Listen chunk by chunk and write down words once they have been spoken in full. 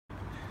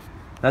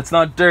That's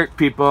not dirt,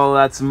 people,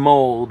 that's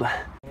mold.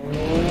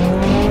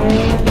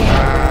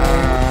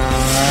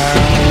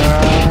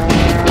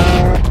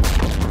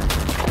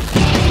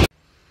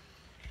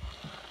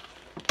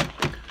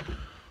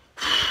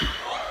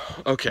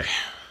 Okay.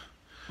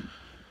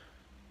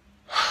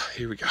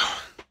 Here we go.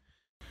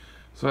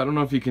 So I don't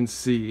know if you can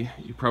see,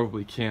 you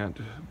probably can't,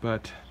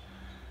 but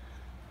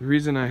the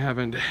reason I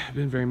haven't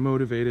been very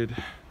motivated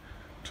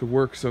to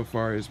work so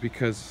far is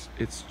because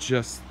it's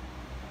just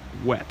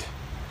wet.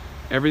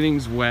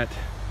 Everything's wet,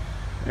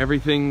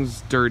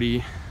 everything's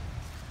dirty.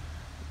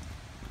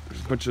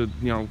 There's a bunch of,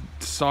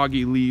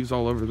 soggy leaves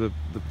all over the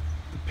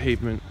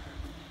pavement.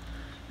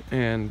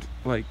 And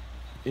like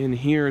in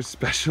here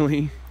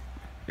especially,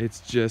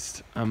 it's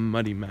just a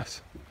muddy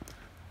mess.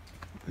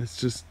 It's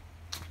just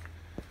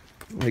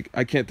like,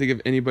 I can't think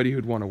of anybody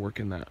who'd want to work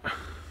in that.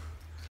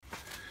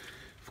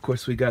 Of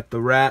course, we got the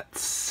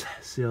rats.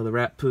 See all the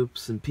rat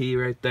poops and pee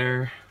right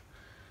there?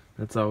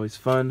 That's always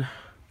fun.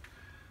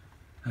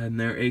 And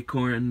their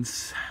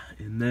acorns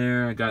in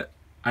there. I got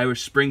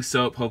Irish spring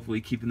soap,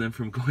 hopefully keeping them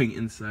from going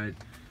inside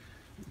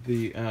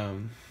the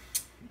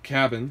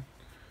cabin.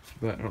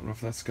 But I don't know if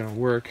that's gonna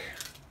work.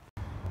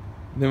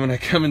 And then when I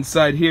come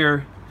inside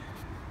here,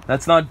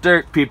 that's not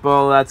dirt,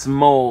 people, that's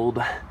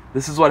mold.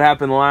 This is what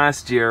happened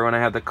last year when I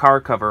had the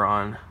car cover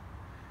on.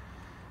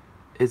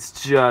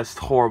 It's just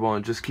horrible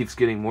and it just keeps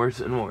getting worse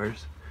and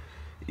worse.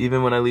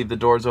 Even when I leave the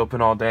doors open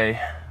all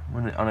day,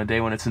 on a day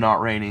when it's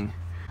not raining.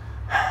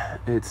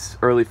 It's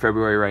early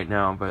February right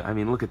now, but I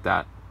mean, look at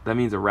that. That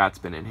means a rat's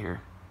been in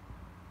here.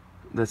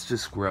 That's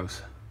just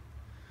gross.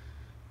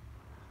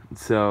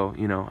 So,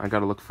 I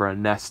gotta look for a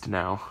nest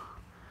now.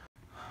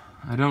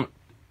 I don't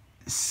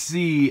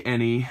see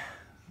any.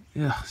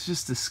 Ugh, it's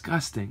just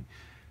disgusting.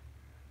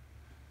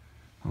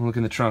 I'll look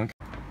in the trunk.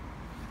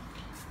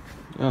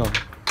 Oh.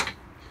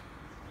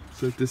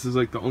 Looks like this is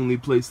like the only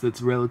place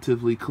that's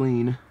relatively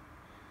clean.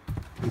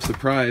 I'm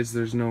surprised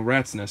there's no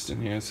rat's nest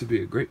in here. This would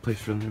be a great place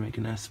for them to make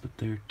a nest, but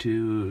they're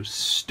too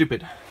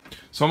stupid.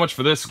 So much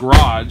for this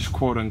garage,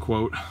 quote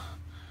unquote.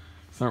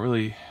 It's not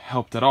really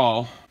helped at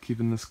all,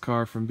 keeping this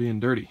car from being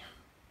dirty.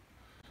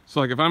 So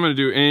like if I'm gonna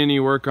do any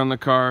work on the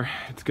car,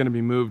 it's gonna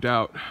be moved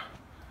out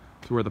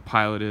to where the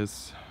pilot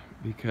is,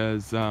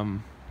 because I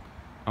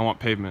want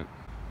pavement.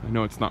 I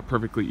know it's not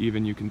perfectly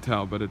even, you can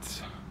tell, but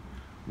it's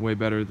way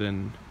better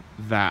than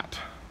that.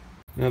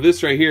 Now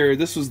this right here,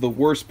 this was the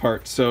worst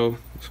part. So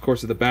of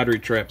course the battery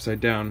tray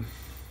upside down.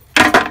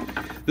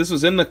 This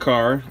was in the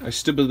car. I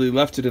stupidly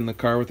left it in the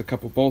car with a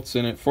couple bolts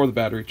in it for the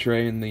battery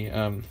tray and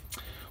the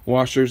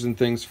washers and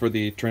things for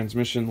the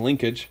transmission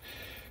linkage.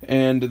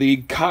 And the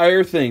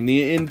entire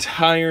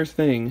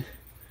thing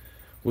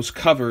was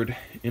covered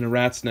in a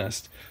rat's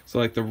nest. So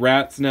like the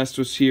rat's nest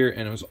was here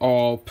and it was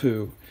all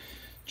poo.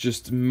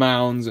 Just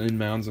mounds and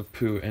mounds of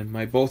poo, and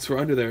my bolts were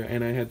under there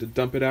and I had to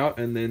dump it out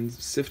and then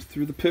sift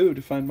through the poo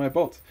to find my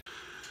bolts.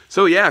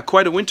 So yeah,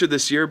 quite a winter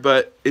this year,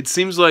 but it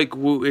seems like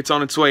it's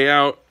on its way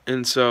out,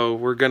 and so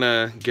we're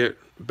gonna get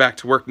back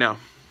to work now.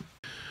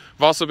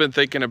 I've also been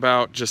thinking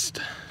about just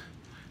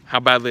how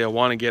badly I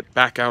want to get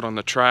back out on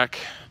the track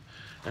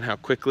and how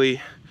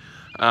quickly,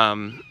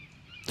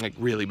 like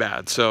really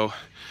bad. So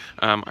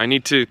I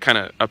need to kind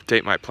of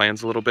update my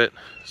plans a little bit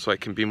so I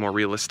can be more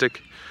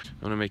realistic.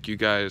 I want to make you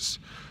guys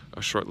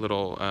a short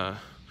little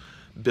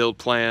build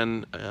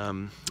plan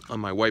on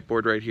my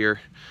whiteboard right here,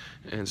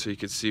 and so you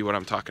can see what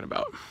I'm talking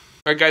about.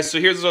 Alright guys, so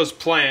here's those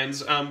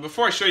plans.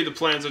 Before I show you the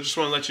plans, I just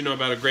want to let you know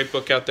about a great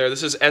book out there.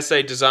 This is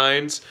SA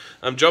Designs.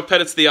 Joe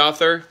Pettit's the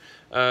author.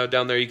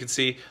 Down there you can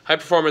see High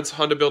Performance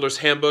Honda Builder's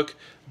Handbook.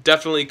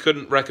 Definitely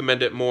couldn't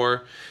recommend it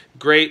more.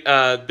 Great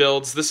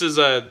builds. This is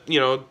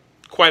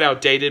quite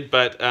outdated,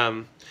 but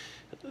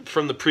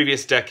from the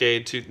previous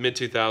decade to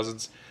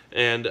mid-2000s.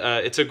 And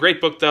it's a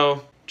great book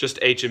though. Just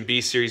H and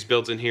B series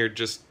builds in here.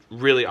 Just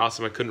really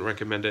awesome. I couldn't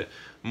recommend it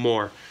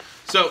more.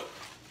 So,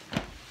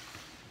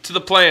 to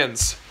the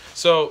plans.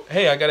 So,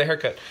 hey, I got a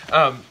haircut.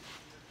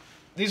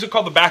 These are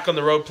called the back on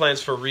the road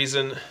plans for a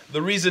reason.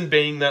 The reason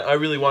being that I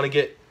really want to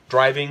get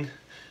driving.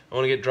 I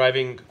want to get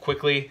driving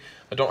quickly.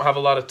 I don't have a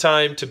lot of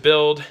time to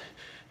build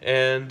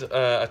and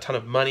a ton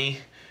of money.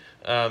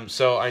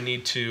 So I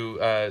need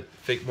to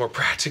think more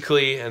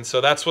practically. And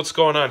so that's what's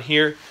going on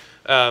here.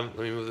 Let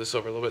me move this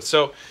over a little bit.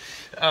 So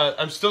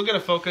I'm still going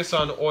to focus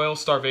on oil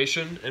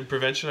starvation and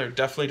prevention. I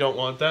definitely don't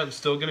want that. I'm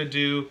still going to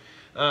do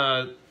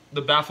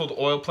the baffled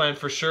oil plan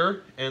for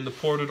sure, and the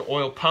ported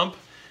oil pump.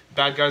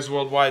 Bad Guys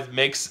Worldwide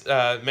makes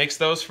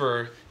those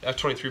for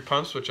F23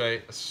 pumps, which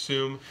I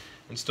assume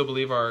and still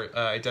believe are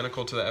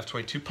identical to the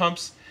F22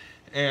 pumps.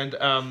 And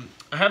I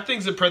have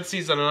things in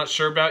parentheses that I'm not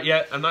sure about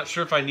yet. I'm not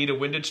sure if I need a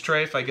windage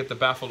tray if I get the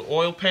baffled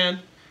oil pan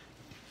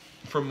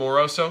from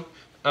Moroso.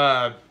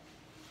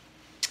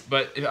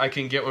 But I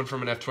can get one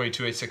from an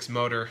F22A6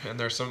 motor, and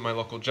there's some at my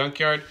local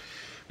junkyard.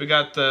 We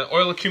got the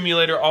oil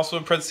accumulator also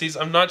in parentheses.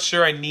 I'm not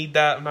sure I need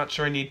that. I'm not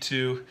sure I need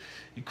to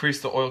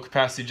increase the oil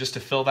capacity just to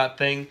fill that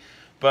thing.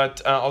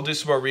 But I'll do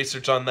some more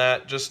research on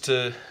that just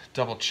to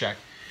double check.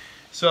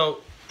 So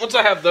once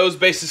I have those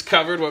bases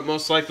covered, what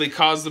most likely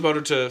caused the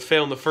motor to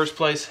fail in the first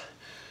place,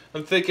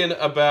 I'm thinking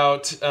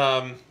about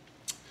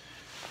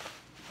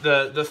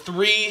the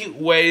 3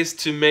 ways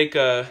to make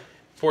a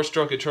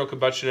 4-stroke internal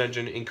combustion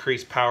engine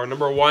increase power.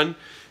 Number 1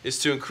 is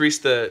to increase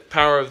the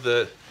power of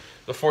the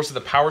force of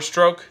the power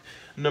stroke.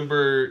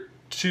 Number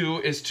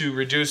 2 is to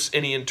reduce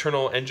any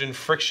internal engine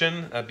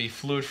friction, be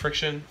fluid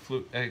friction,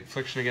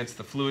 friction against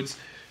the fluids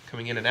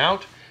coming in and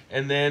out.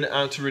 And then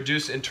to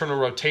reduce internal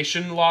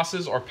rotation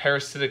losses or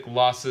parasitic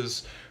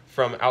losses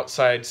from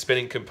outside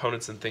spinning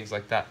components and things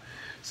like that.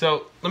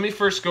 So let me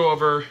first go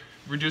over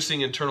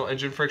reducing internal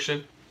engine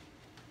friction.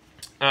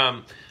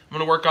 I'm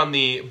going to work on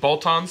the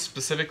bolt-ons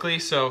specifically.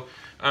 So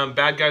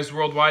Bad Guys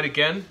Worldwide,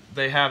 again,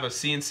 they have a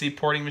CNC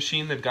porting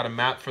machine. They've got a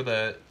map for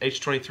the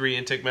H23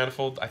 intake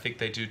manifold. I think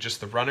they do just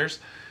the runners.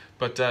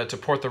 But to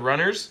port the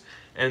runners,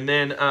 and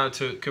then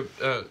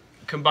to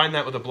combine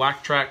that with a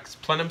black track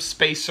plenum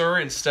spacer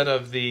instead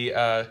of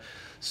the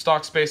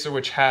stock spacer,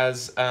 which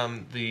has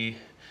the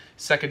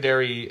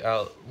secondary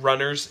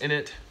runners in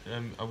it.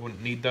 I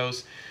wouldn't need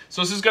those.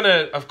 So this is going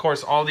to, of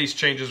course, all these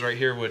changes right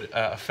here would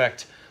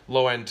affect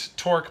low-end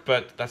torque,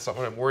 but that's not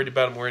what I'm worried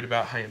about. I'm worried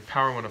about high-end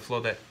power. I want to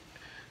flow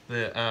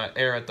the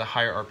air at the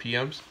higher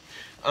RPMs.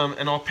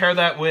 And I'll pair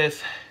that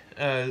with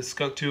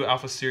Skunk 2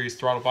 Alpha Series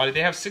throttle body.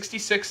 They have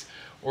 66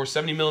 or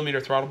 70 millimeter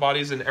throttle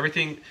bodies, and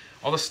everything,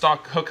 all the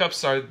stock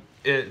hookups are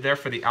there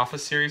for the Alpha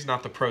Series,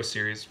 not the Pro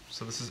Series.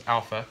 So this is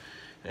Alpha.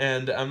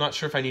 And I'm not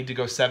sure if I need to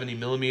go 70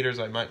 millimeters.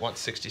 I might want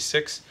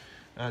 66,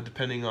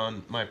 depending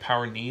on my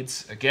power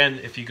needs. Again,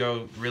 if you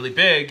go really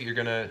big, you're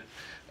going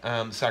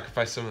to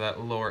sacrifice some of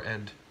that lower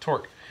end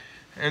torque.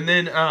 And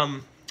then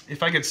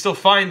if I could still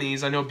find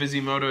these, I know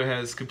Bisimoto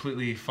has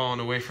completely fallen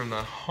away from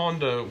the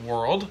Honda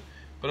world,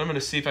 but I'm going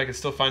to see if I can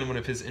still find one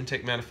of his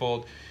intake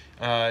manifold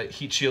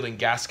heat shielding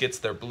gaskets.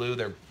 They're blue,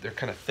 they're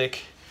kind of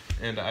thick,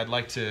 and I'd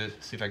like to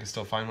see if I can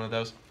still find one of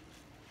those.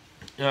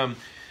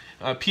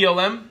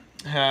 PLM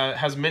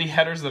has many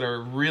headers that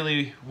are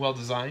really well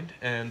designed,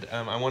 and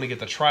I want to get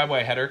the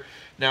tri-way header.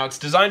 Now it's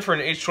designed for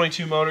an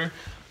H22 motor,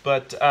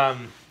 but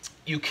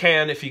you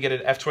can, if you get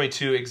an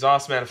F22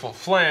 exhaust manifold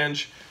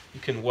flange, you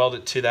can weld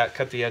it to that,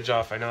 cut the edge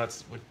off. I know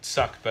it would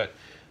suck, but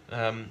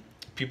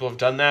people have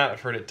done that.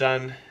 I've heard it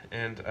done,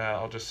 and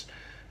I'll just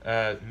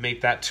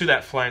mate that to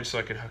that flange so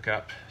I can hook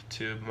up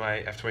to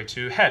my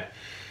F22 head.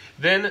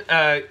 Then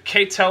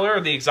K-Teller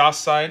on the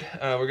exhaust side,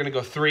 we're going to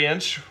go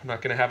 3-inch. I'm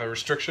not going to have a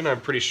restriction. I'm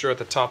pretty sure at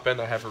the top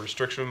end I have a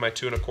restriction with my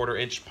 2¼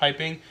 inch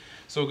piping.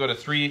 So we'll go to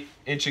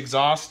 3-inch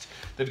exhaust.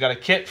 They've got a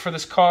kit for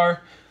this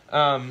car.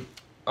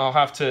 I'll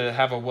have to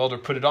have a welder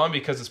put it on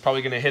because it's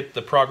probably going to hit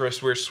the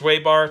progress rear sway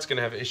bar. It's going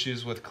to have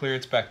issues with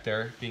clearance back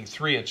there, being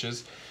 3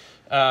 inches.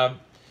 I'm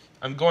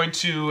going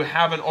to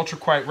have an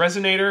ultra-quiet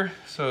resonator.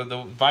 So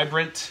the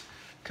Vibrant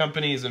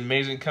company is an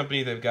amazing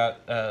company. They've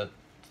got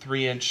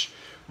 3-inch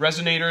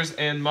resonators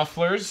and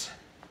mufflers.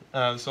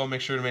 So I'll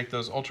make sure to make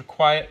those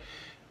ultra-quiet.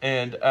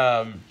 And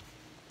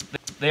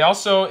they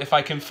also, if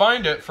I can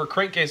find it, for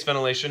crankcase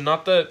ventilation,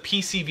 not the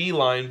PCV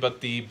line,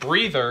 but the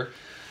breather,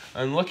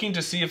 I'm looking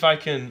to see if I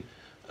can...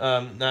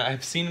 now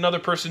I've seen another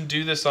person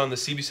do this on the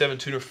CB7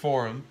 tuner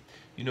forum.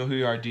 You know who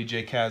you are,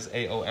 DJ Kaz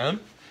AOM.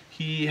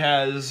 He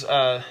has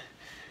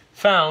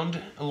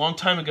found a long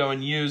time ago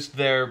and used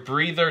their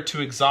breather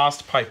to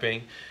exhaust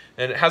piping,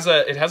 and it has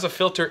a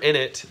filter in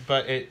it,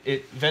 but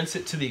it vents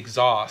it to the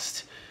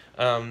exhaust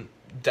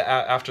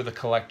after the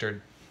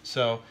collector.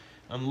 So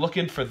I'm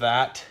looking for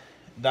that.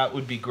 That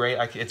would be great.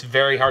 It's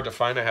very hard to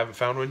find. I haven't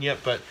found one yet,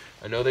 but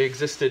I know they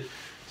existed.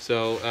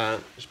 So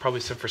there's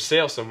probably some for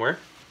sale somewhere.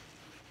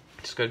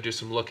 Just got to do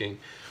some looking.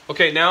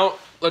 Okay, now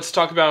let's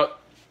talk about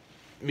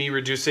me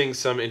reducing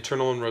some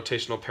internal and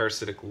rotational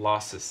parasitic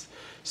losses.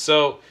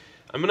 So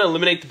I'm going to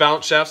eliminate the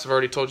balance shafts. I've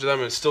already told you that. I'm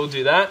going to still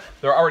do that.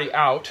 They're already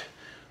out,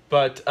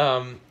 but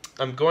I'm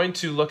going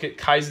to look at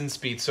Kaizen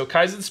Speed. So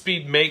Kaizen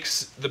Speed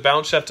makes the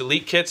balance shaft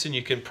delete kits, and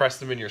you can press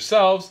them in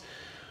yourselves.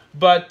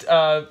 But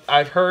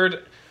I've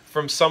heard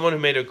from someone who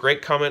made a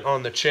great comment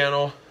on the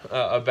channel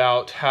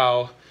about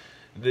how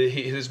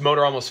his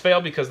motor almost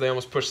failed because they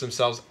almost pushed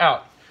themselves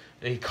out.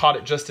 And he caught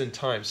it just in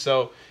time.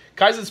 So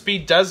Kaizen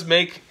Speed does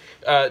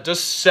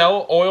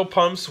sell oil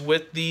pumps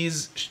with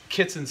these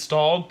kits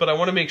installed, but I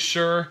want to make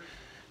sure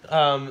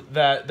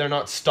that they're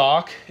not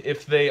stock.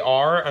 If they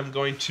are, I'm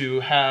going to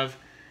have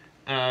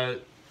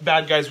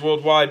Bad Guys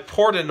Worldwide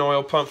port an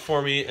oil pump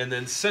for me and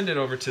then send it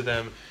over to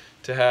them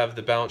to have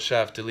the balance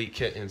shaft delete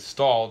kit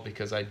installed,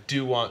 because I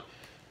do want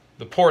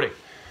the porting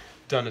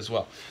done as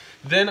well.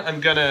 Then I'm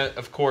going to,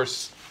 of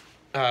course,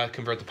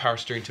 convert the power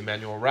steering to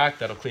manual rack.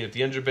 That'll clean up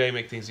the engine bay,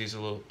 make things a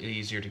little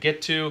easier to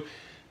get to,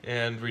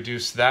 and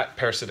reduce that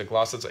parasitic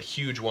loss. That's a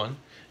huge one.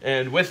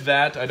 And with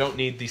that, I don't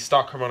need the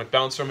stock harmonic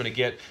balancer. I'm going to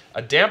get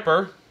a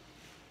damper,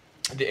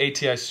 the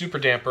ATI Super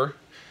Damper.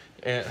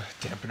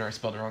 Dampener, I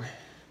spelled it wrong.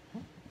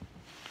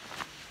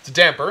 It's a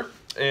damper,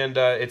 and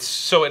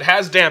it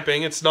has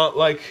damping. It's not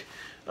like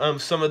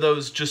some of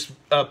those just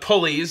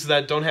pulleys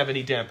that don't have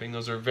any damping.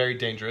 Those are very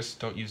dangerous.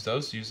 Don't use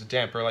those. Use a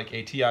damper like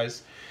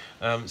ATI's.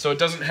 So it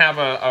doesn't have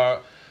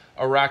a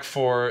a rack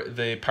for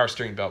the power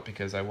steering belt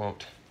because I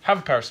won't have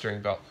a power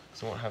steering belt,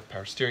 so I won't have a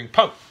power steering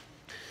pump.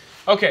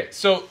 Okay,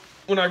 so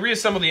when I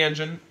reassemble the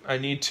engine, I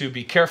need to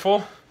be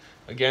careful.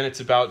 Again, it's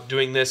about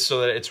doing this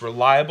so that it's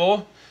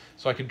reliable,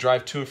 so I can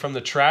drive to and from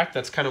the track.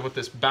 That's kind of what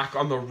this back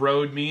on the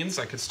road means.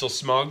 I can still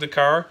smog the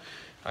car.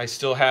 I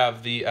still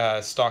have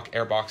the stock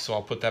airbox, so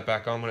I'll put that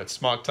back on when it's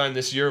smog time.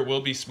 This year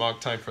will be smog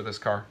time for this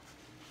car.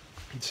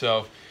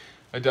 So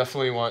I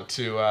definitely want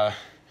to,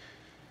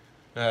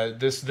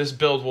 this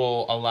build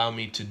will allow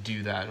me to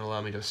do that and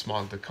allow me to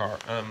smog the car.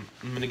 I'm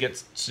going to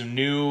get some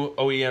new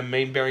OEM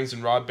main bearings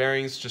and rod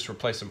bearings, just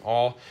replace them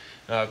all.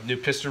 New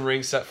piston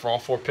ring set for all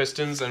 4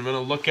 pistons. I'm going to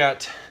look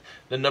at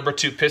the number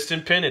 2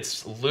 piston pin.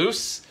 It's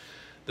loose.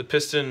 The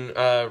piston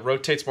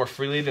rotates more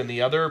freely than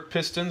the other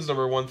pistons,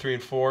 number 1, 3,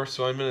 and 4.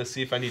 So I'm going to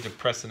see if I need to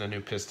press in a new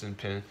piston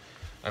pin.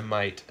 I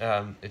might.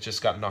 It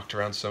just got knocked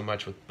around so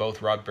much with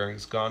both rod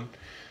bearings gone.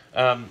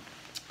 On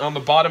the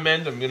bottom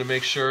end, I'm going to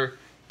make sure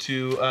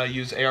to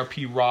use ARP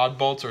rod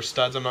bolts or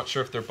studs. I'm not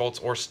sure if they're bolts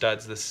or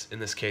studs in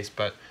this case,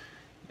 but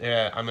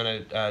I'm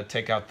going to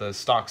take out the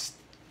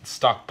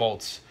stock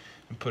bolts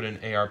and put in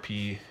ARP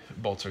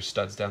bolts or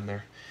studs down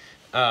there.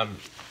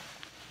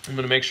 I'm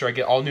going to make sure I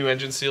get all new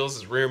engine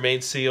seals, rear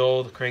main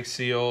seal, the crank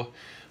seal,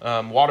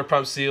 water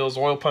pump seals,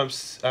 oil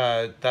pumps.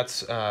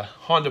 That's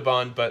Honda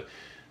Bond, but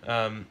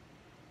I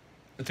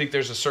think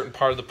there's a certain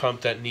part of the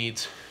pump that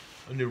needs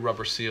a new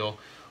rubber seal.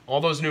 All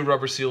those new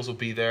rubber seals will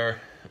be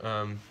there.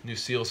 New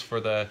seals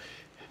for the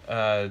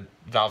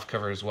valve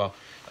cover as well.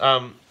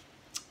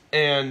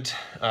 And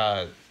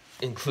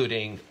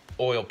including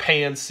oil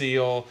pan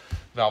seal,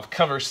 valve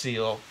cover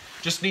seal.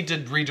 Just need to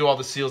redo all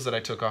the seals that I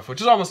took off, which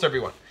is almost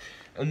every one.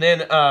 And then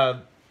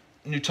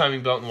new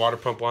timing belt and water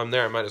pump. While I'm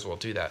there, I might as well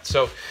do that.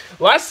 So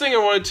last thing I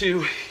wanted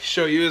to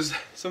show you is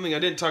something I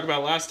didn't talk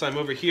about last time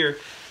over here,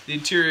 the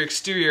interior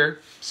exterior.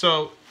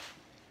 So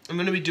I'm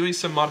going to be doing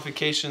some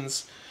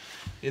modifications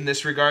in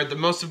this regard. The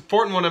most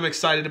important one I'm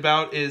excited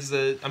about is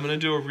that I'm going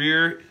to do a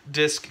rear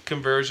disc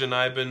conversion.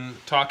 I've been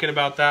talking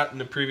about that in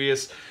the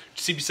previous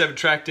CB7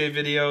 track day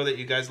video that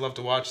you guys love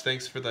to watch.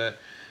 Thanks for the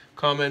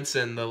comments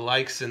and the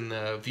likes and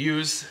the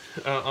views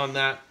on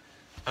that.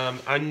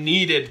 I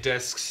needed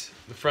discs.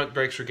 The front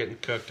brakes were getting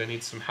cooked. I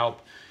need some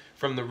help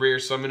from the rear,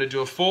 so I'm going to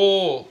do a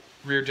full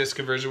rear disc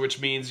conversion, which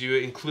means you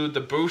include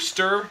the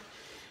booster,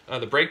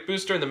 the brake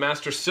booster, and the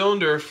master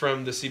cylinder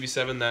from the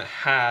CB7 that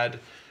had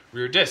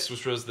rear discs,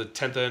 which was the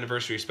 10th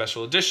anniversary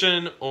special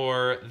edition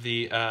or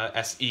the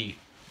SE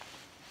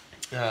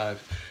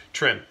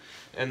trim.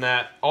 And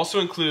that also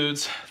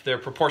includes their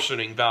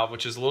proportioning valve,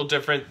 which is a little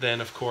different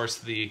than, of course,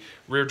 the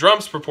rear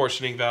drums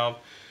proportioning valve.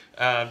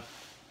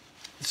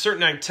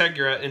 Certain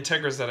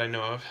Integras that I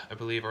know of, I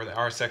believe, or the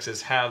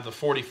RSXs have the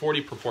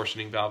 40-40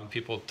 proportioning valve, and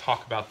people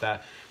talk about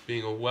that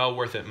being a well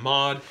worth it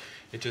mod.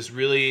 It just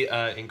really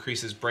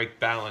increases brake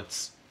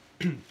balance.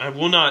 I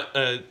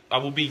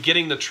will be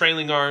getting the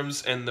trailing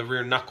arms and the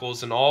rear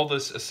knuckles and all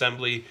this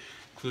assembly,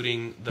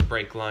 including the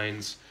brake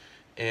lines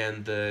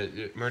and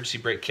the emergency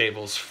brake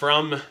cables,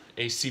 from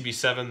a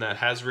CB7 that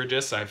has rear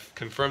discs. I've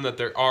confirmed that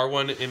there are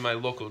one in my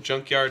local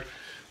junkyard,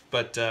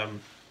 but I'm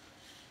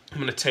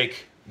going to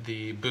take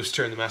the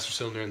booster and the master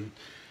cylinder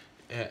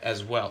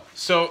as well.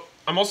 So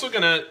I'm also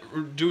going to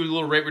do a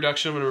little rate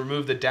reduction. I'm going to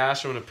remove the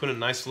dash. I'm going to put a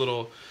nice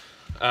little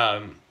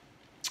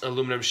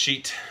aluminum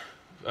sheet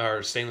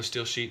or stainless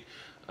steel sheet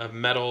of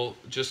metal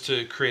just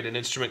to create an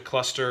instrument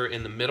cluster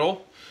in the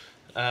middle,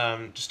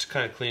 just to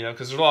kind of clean up,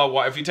 because there's a lot of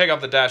wire. If you take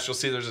off the dash, you'll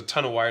see there's a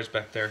ton of wires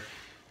back there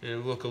and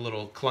it'll look a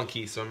little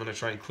clunky, so I'm going to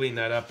try and clean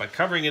that up by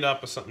covering it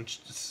up with something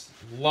just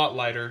a lot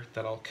lighter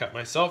that I'll cut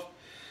myself.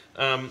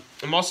 I'm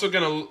also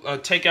going to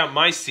take out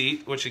my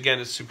seat, which again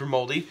is super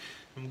moldy.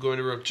 I'm going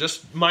to remove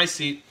just my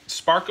seat.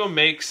 Sparco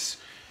makes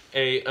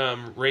a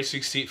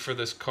racing seat for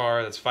this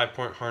car that's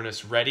 5-point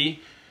harness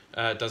ready.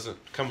 It doesn't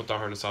come with the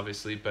harness,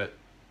 obviously, but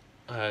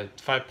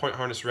 5-point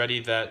harness ready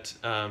that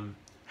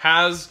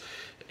has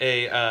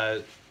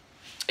a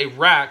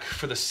rack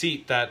for the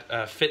seat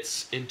that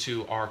fits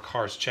into our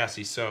car's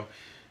chassis. So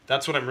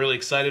that's what I'm really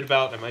excited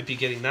about. I might be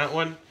getting that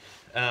one.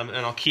 And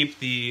I'll keep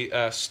the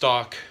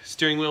stock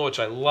steering wheel, which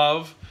I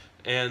love,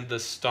 and the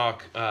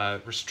stock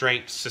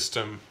restraint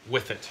system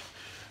with it.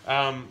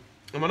 I'm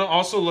going to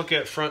also look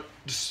at front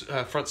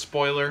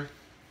spoiler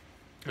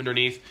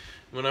underneath.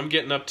 When I'm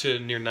getting up to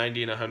near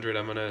 90 and 100,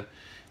 I'm gonna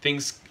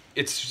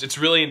it's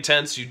really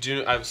intense.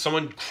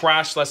 Someone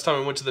crashed last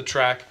time I went to the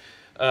track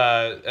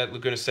at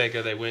Laguna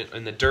Seca. They went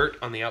in the dirt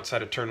on the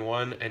outside of turn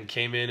 1 and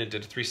came in and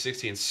did a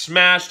 360 and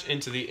smashed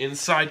into the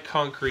inside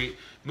concrete,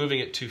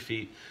 moving at 2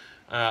 feet.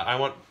 I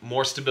want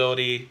more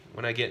stability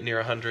when I get near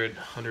 100,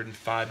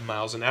 105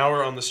 miles an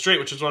hour on the straight,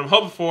 which is what I'm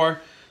hoping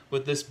for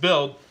with this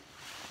build.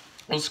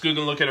 Also going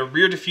to look at a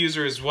rear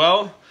diffuser as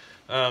well,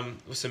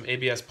 with some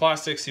ABS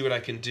plastic, see what I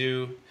can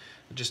do.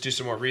 Just do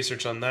some more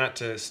research on that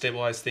to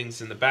stabilize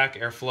things in the back,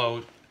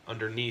 airflow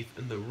underneath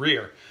in the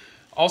rear.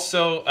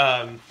 Also,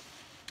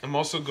 I'm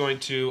also going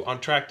to,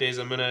 on track days,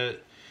 I'm gonna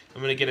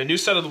get a new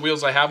set of the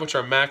wheels I have, which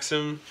are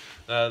Maxim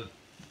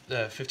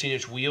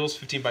 15-inch wheels,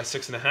 15 by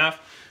 6.5.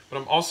 but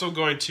I'm also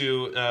going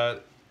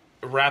to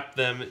wrap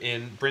them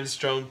in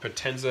Bridgestone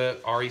Potenza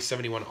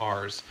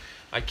RE71Rs.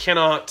 I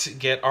cannot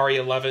get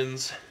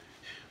RE11s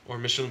or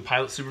Michelin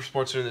Pilot Super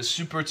Sports or the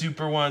super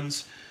duper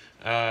ones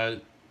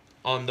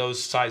on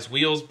those size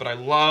wheels, but I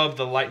love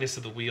the lightness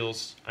of the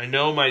wheels. I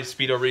know my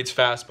speedo reads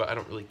fast, but I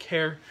don't really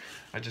care.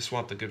 I just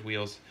want the good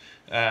wheels,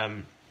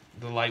 the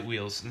light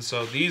wheels. And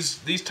so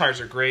these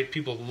tires are great.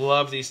 People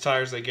love these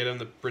tires. They get them,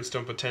 the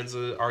Bridgestone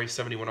Potenza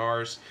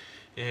RE71Rs,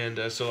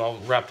 and so I'll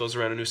wrap those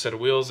around a new set of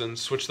wheels and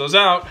switch those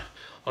out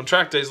on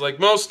track days like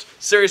most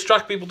serious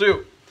truck people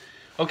do.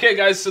 Okay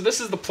guys, so this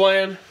is the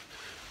plan.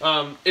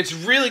 It's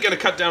really going to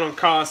cut down on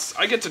costs.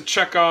 I get to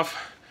check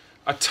off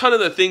a ton of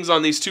the things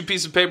on these 2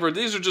 pieces of paper.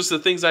 These are just the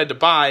things I had to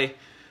buy,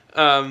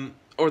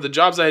 or the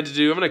jobs I had to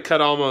do. I'm going to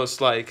cut almost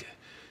like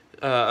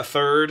a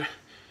third,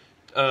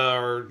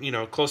 or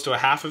close to a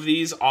half of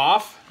these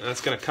off, and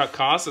that's going to cut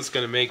costs. That's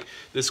going to make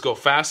this go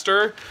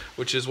faster,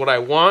 which is what I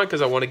want,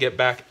 because I want to get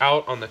back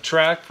out on the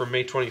track for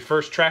May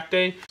 21st track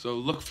day. So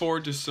look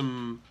forward to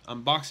some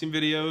unboxing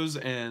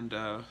videos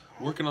and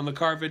working on the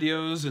car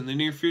videos in the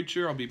near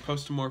future. I'll be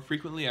posting more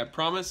frequently, I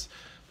promise.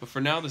 But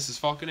for now, this is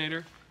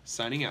Falconator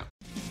signing out.